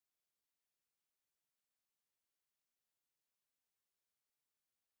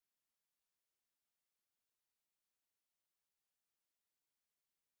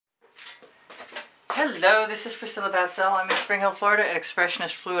Hello, this is Priscilla Batzell. I'm in Spring Hill, Florida at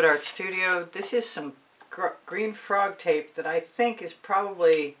Expressionist Fluid Art Studio. This is some green frog tape that I think is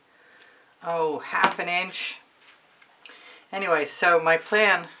probably, half an inch. Anyway, so my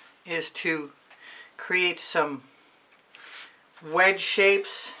plan is to create some wedge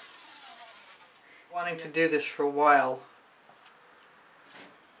shapes. Wanting to do this for a while.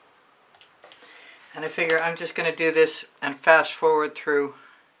 And I figure I'm just going to do this and fast forward through.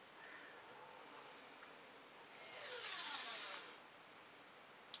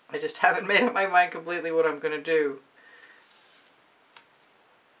 I just haven't made up my mind completely what I'm going to do.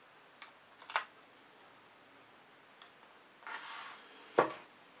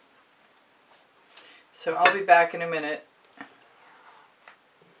 So I'll be back in a minute.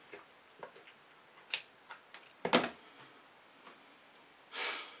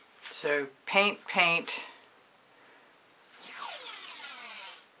 So paint.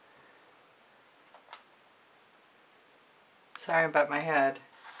 Sorry about my head.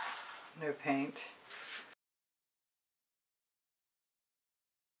 No paint.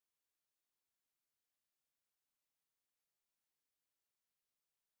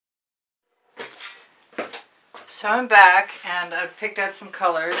 So I'm back and I've picked out some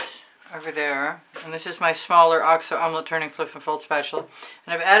colors over there. And this is my smaller OXO omelet turning flip and fold spatula.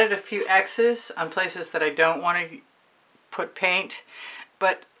 And I've added a few X's on places that I don't want to put paint.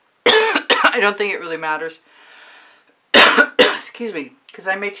 But I don't think it really matters. Excuse me, because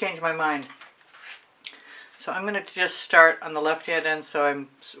I may change my mind. So I'm going to just start on the left-hand end, so I'm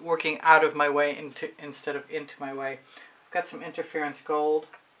working out of my way instead of into my way. I've got some interference gold.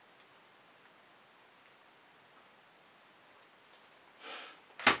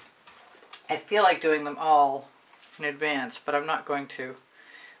 I feel like doing them all in advance, but I'm not going to.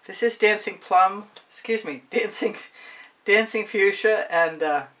 This is Dancing Plum, Dancing Fuchsia,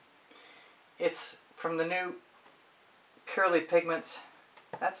 and it's from the new Purley Pigments.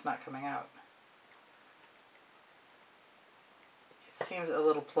 That's not coming out. It seems a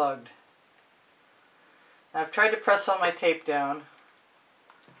little plugged. Now, I've tried to press all my tape down.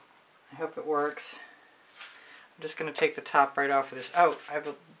 I hope it works. I'm just going to take the top right off of this. Oh, I have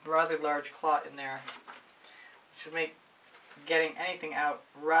a rather large clot in there, which would make getting anything out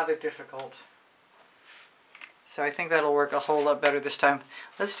rather difficult. So I think that'll work a whole lot better this time.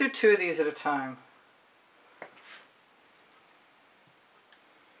 Let's do 2 of these at a time.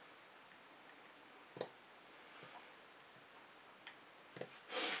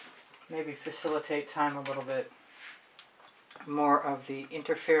 Maybe facilitate time a little bit. More of the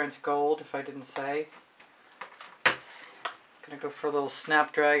interference gold, if I didn't say. Gonna go for a little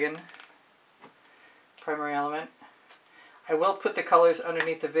Snapdragon primary element. I will put the colors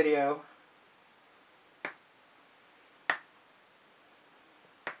underneath the video. I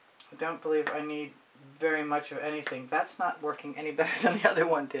don't believe I need very much of anything. That's not working any better than the other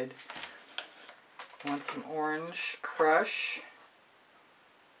one did. I want some orange crush.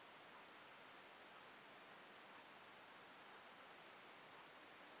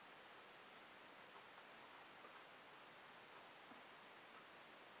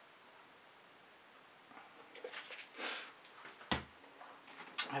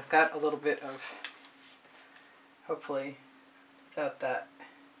 I've got a little bit of, hopefully, without that,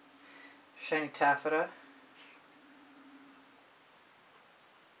 shiny taffeta.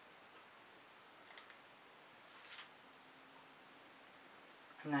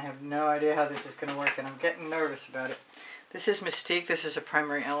 And I have no idea how this is going to work, and I'm getting nervous about it. This is Mystique. This is a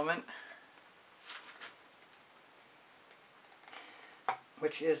primary element,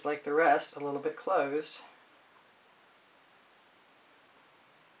 which is, like the rest, a little bit closed.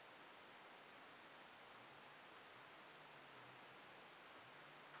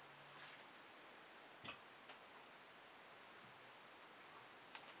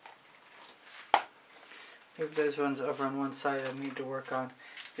 Move those ones over on one side I need to work on.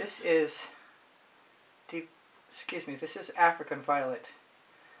 This is this is African Violet.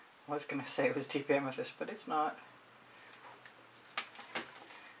 I was going to say it was deep amethyst, but it's not.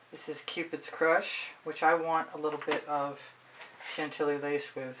 This is Cupid's Crush, which I want a little bit of Chantilly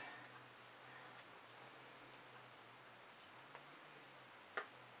lace with.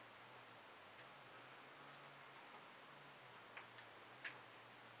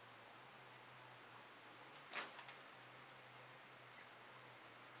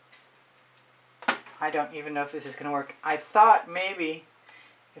 I don't even know if this is going to work. I thought maybe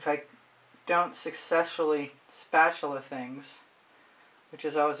if I don't successfully spatula things, which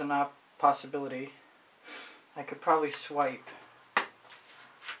is always a possibility, I could probably swipe.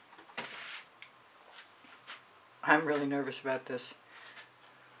 I'm really nervous about this.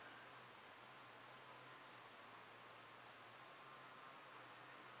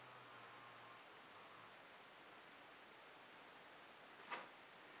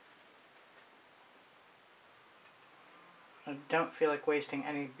 I don't feel like wasting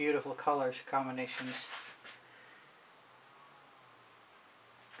any beautiful colors combinations.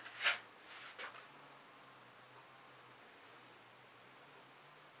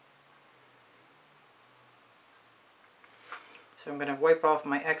 So I'm going to wipe off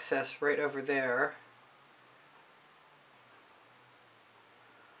my excess right over there.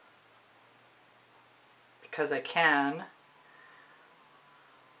 Because I can.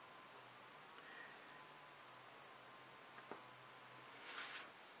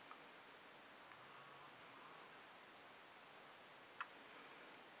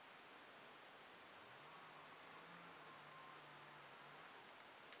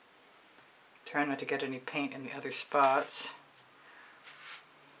 Try not to get any paint in the other spots.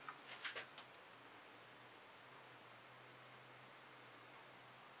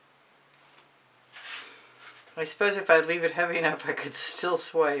 I suppose if I leave it heavy enough, I could still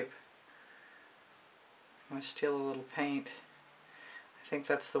swipe. I'm going to steal a little paint. I think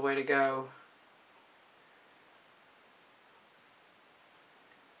that's the way to go.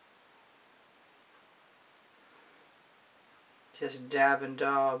 Just dab and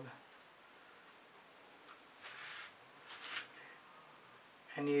daub.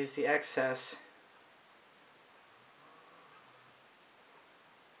 And use the excess.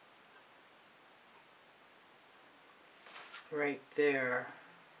 Right there.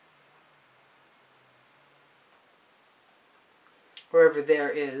 Wherever there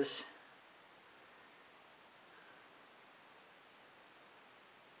is.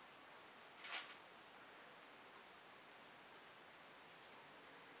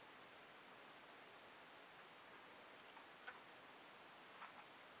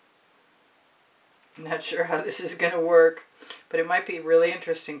 I'm not sure how this is going to work, but it might be really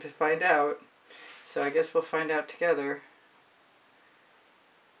interesting to find out. So I guess we'll find out together.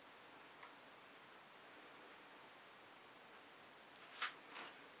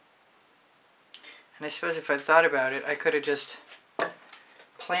 And I suppose if I'd thought about it, I could have just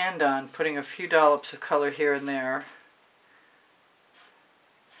planned on putting a few dollops of color here and there.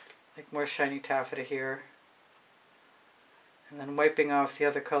 Like more shiny taffeta here. And then wiping off the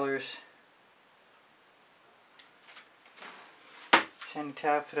other colors. Shiny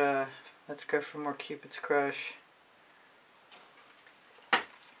taffeta. Let's go for more Cupid's Crush. A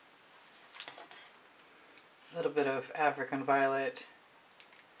little bit of African Violet.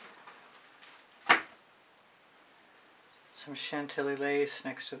 Some Chantilly lace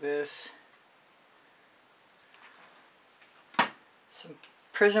next to this. Some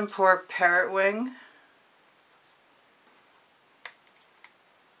Prizm Pour Parrot wing.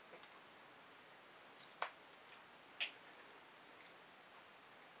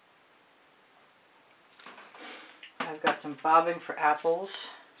 I've got some bobbing for apples.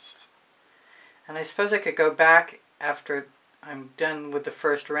 And I suppose I could go back after I'm done with the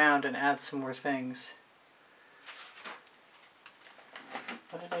first round and add some more things.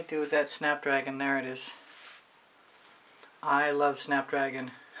 What did I do with that Snapdragon? There it is. I love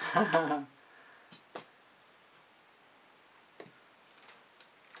Snapdragon. And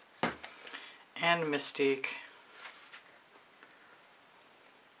Mystique.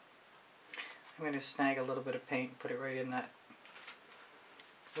 I'm going to snag a little bit of paint and put it right in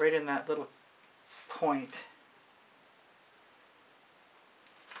that little point.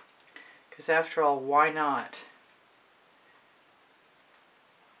 Because after all, why not?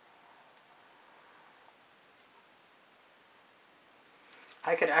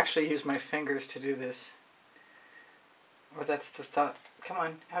 I could actually use my fingers to do this. Or that's the thought. Come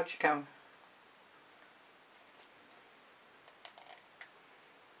on, out you come.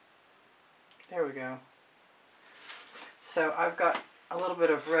 There we go. So I've got a little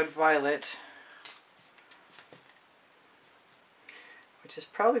bit of red violet, which is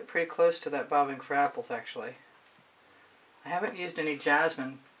probably pretty close to that bobbing for apples actually. I haven't used any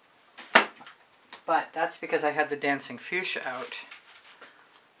jasmine, but that's because I had the dancing fuchsia out.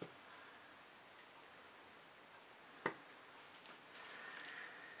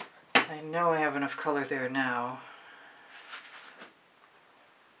 I know I have enough color there now.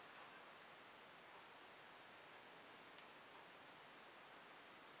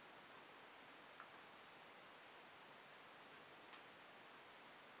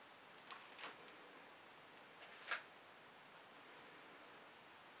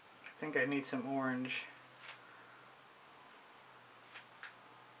 I think I need some orange.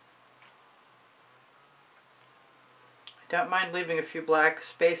 Don't mind leaving a few black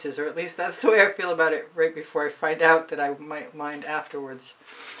spaces, or at least that's the way I feel about it right before I find out that I might mind afterwards.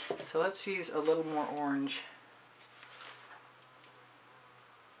 So let's use a little more orange.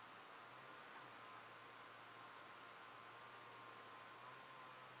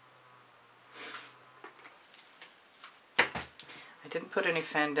 haven't put any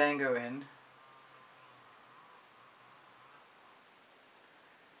Fandango in.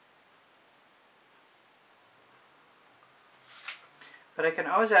 But I can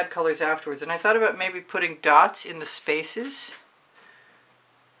always add colors afterwards. And I thought about maybe putting dots in the spaces.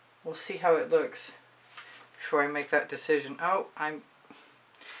 We'll see how it looks before I make that decision. Oh,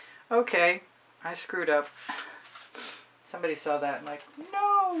 okay, I screwed up. Somebody saw that and like,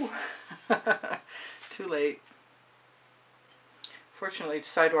 no! Too late. Fortunately,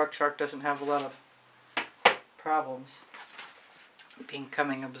 sidewalk chalk doesn't have a lot of problems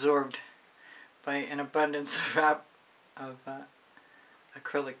becoming absorbed by an abundance of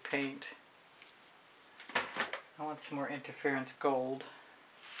acrylic paint. I want some more interference gold.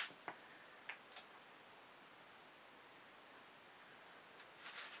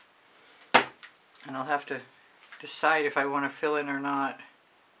 And I'll have to decide if I want to fill in or not.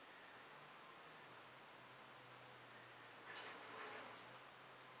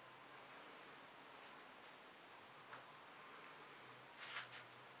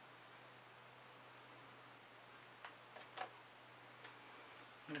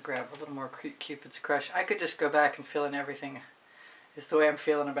 I'm going to grab a little more Cupid's Crush. I could just go back and fill in everything. Is the way I'm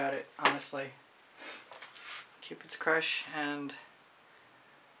feeling about it, honestly. Cupid's Crush and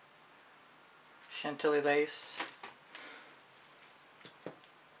Chantilly lace.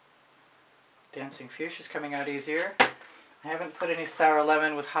 Dancing Fuchsia is coming out easier. I haven't put any sour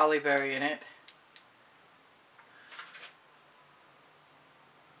lemon with Holly Berry in it.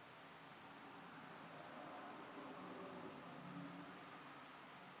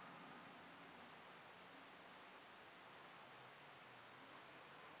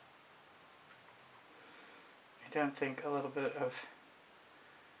 I don't think a little bit of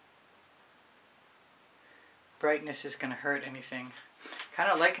brightness is going to hurt anything. Kind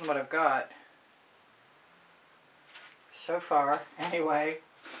of liking what I've got so far anyway.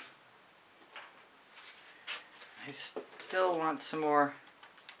 I still want some more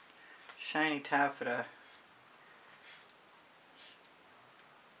shiny taffeta.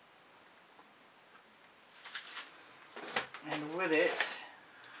 And with it,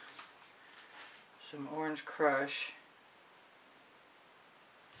 some orange crush.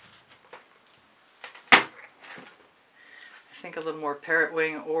 I think a little more Parrot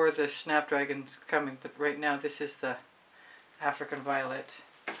Wing or the Snapdragon's coming, but right now this is the African Violet.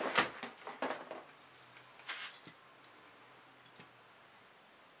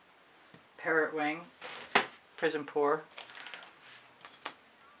 Parrot Wing, Prizm Pour.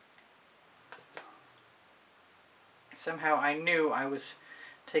 Somehow I knew I was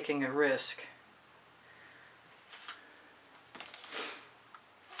taking a risk.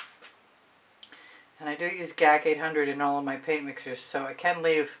 And I do use GAC 800 in all of my paint mixers, so I can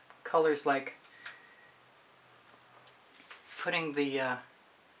leave colors like putting the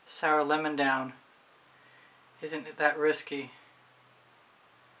sour lemon down isn't that risky.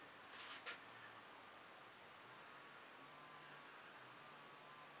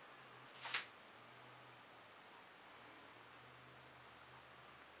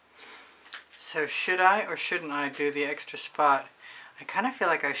 So should I or shouldn't I do the extra spot? I kind of feel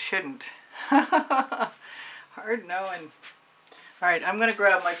like I shouldn't. Hard knowing. Alright, I'm going to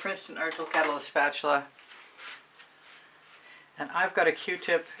grab my Princeton Artil Catalyst spatula. And I've got a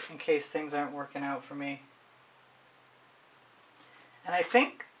Q-tip in case things aren't working out for me. And I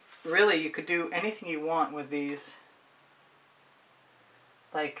think really you could do anything you want with these.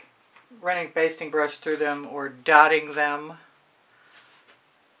 Like running a basting brush through them or dotting them.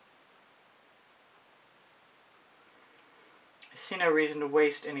 I see no reason to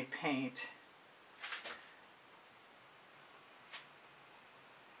waste any paint.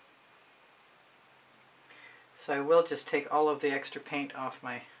 So I will just take all of the extra paint off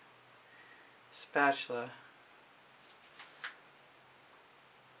my spatula.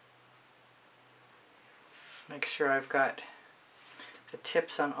 Make sure I've got the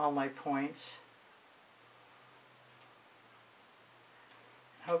tips on all my points.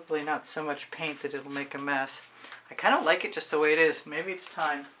 Hopefully not so much paint that it'll make a mess. I kind of like it just the way it is. Maybe it's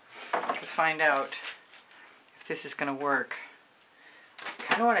time to find out if this is going to work. I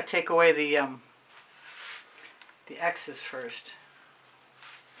kind of want to take away the X's first.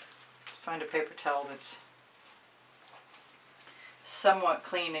 Let's find a paper towel that's somewhat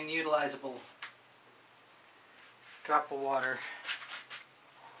clean and utilizable. Drop of water.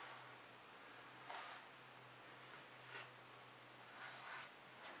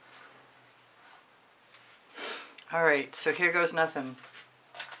 Alright, so here goes nothing.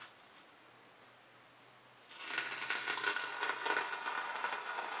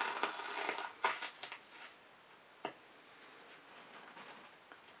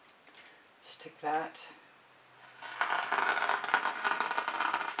 stick that.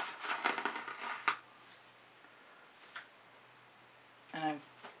 And I'm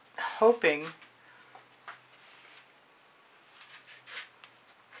hoping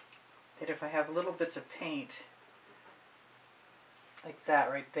that if I have little bits of paint like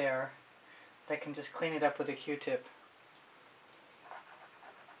that right there, that I can just clean it up with a Q-tip.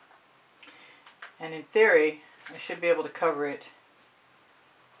 And in theory, I should be able to cover it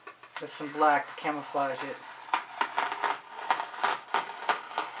with some black to camouflage it.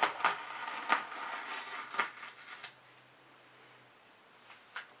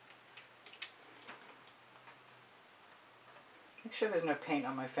 Make sure there's no paint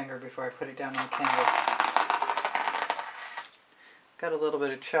on my finger before I put it down on the canvas. Got a little bit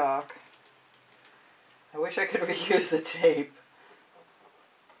of chalk. I wish I could reuse the tape.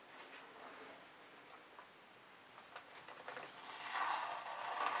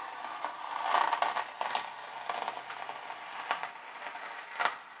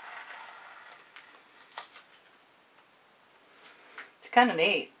 It's kind of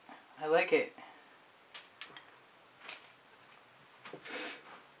neat. I like it.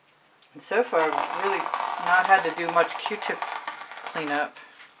 And so far I've really not had to do much Q-tip cleanup.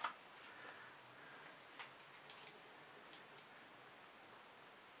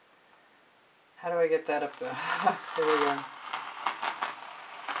 How do I get that up there? There we go.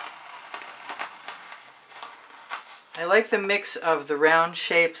 I like the mix of the round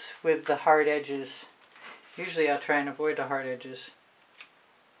shapes with the hard edges. Usually I'll try and avoid the hard edges.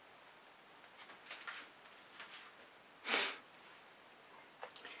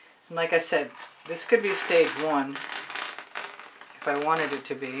 And like I said, this could be stage 1 if I wanted it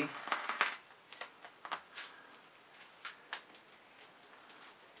to be.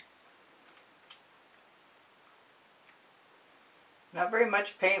 Not very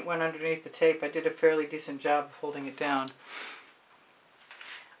much paint went underneath the tape. I did a fairly decent job of holding it down.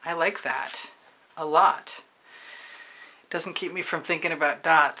 I like that a lot. It doesn't keep me from thinking about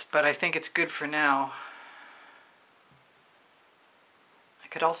dots, but I think it's good for now. I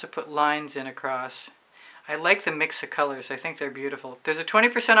could also put lines in across. I like the mix of colors. I think they're beautiful. There's a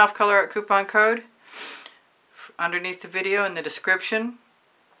 20% off Colourarte coupon code underneath the video in the description,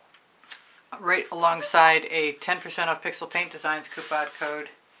 right alongside a 10% off Pixel Paint Designs coupon code.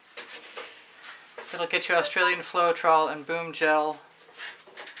 It'll get you Australian Floetrol and Boom Gel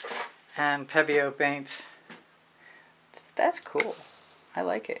and Pebeo paints. That's cool. I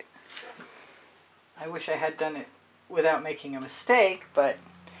like it. I wish I had done it without making a mistake, but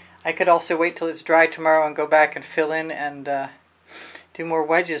I could also wait till it's dry tomorrow and go back and fill in and do more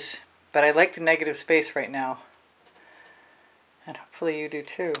wedges. But I like the negative space right now. And hopefully you do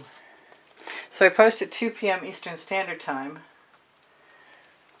too. So I post at 2 p.m. Eastern Standard Time.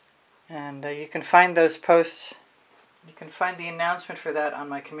 And you can find those posts. You can find the announcement for that on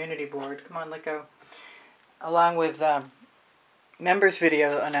my community board. Come on, let go. Along with members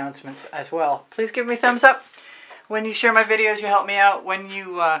video announcements as well. Please give me a thumbs up. When you share my videos, you help me out. When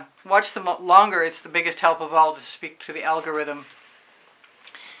you watch them longer, it's the biggest help of all to speak to the algorithm.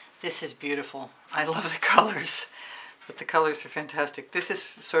 This is beautiful. I love the colors, but the colors are fantastic. This is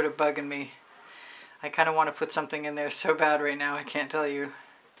sort of bugging me. I kind of want to put something in there so bad right now, I can't tell you.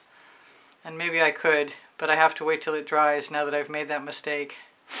 And maybe I could, but I have to wait till it dries now that I've made that mistake.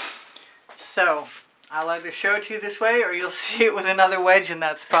 So, I'll either show it to you this way or you'll see it with another wedge in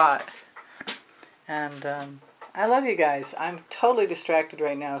that spot. And I love you guys. I'm totally distracted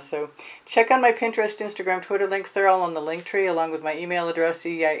right now, so check on my Pinterest, Instagram, Twitter links. They're all on the link tree, along with my email address,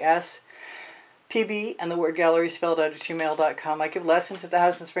 easpbgallery and the word gallery spelled out at gmail.com. I give lessons at the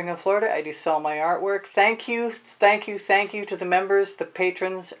house in Springfield, Florida. I do sell my artwork. Thank you to the members, the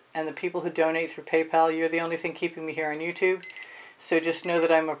patrons, and the people who donate through PayPal. You're the only thing keeping me here on YouTube, so just know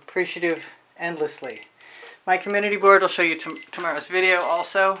that I'm appreciative endlessly. My community board will show you tomorrow's video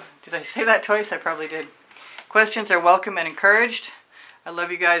also. Did I say that twice? I probably did. Questions are welcome and encouraged. I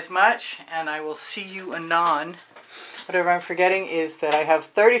love you guys much, and I will see you anon. Whatever I'm forgetting is that I have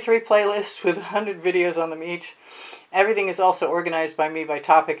 33 playlists with 100 videos on them each. Everything is also organized by me by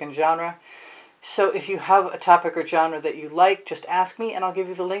topic and genre. So if you have a topic or genre that you like, just ask me and I'll give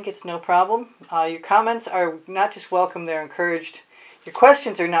you the link. It's no problem. Your comments are not just welcome, they're encouraged. Your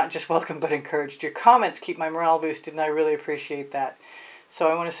questions are not just welcome but encouraged. Your comments keep my morale boosted, and I really appreciate that. So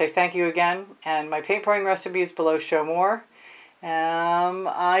I want to say thank you again, and my paint pouring recipe is below. Show more.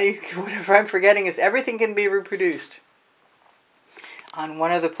 Whatever I'm forgetting is everything can be reproduced on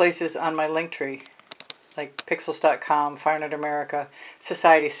one of the places on my link tree, like pixels.com, Fine Art America,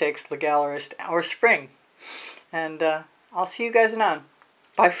 Society 6, The Gallerist, or Spring. And I'll see you guys anon.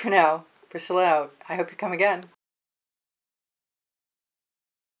 Bye for now. Priscilla out. I hope you come again.